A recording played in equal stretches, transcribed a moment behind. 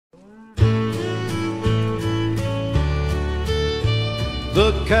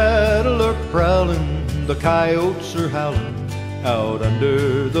The cattle are prowling, the coyotes are howling out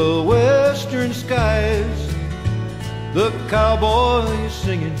under the western skies. The cowboy is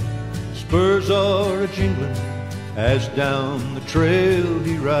singing, spurs are a-jingling as down the trail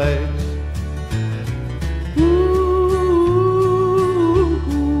he rides.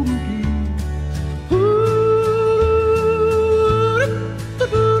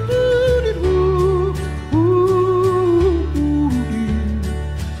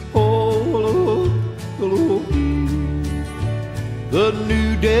 The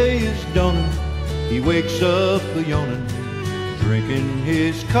new day is dawning, he wakes up a-yawning, drinking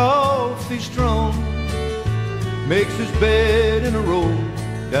his coffee strong, makes his bed in a row,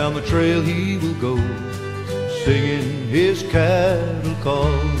 down the trail he will go, singing his cattle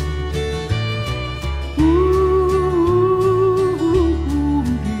call.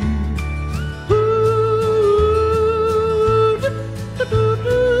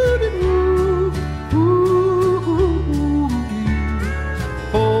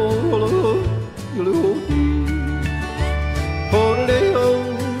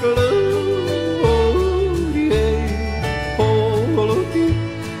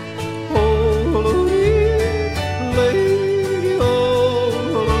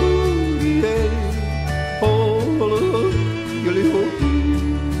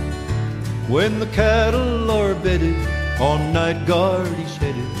 When the cattle are bedded, on night guard he's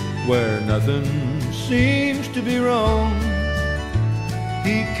headed, where nothing seems to be wrong.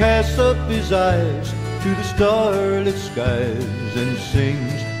 He casts up his eyes to the starlit skies and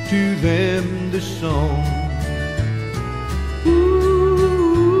sings to them this song.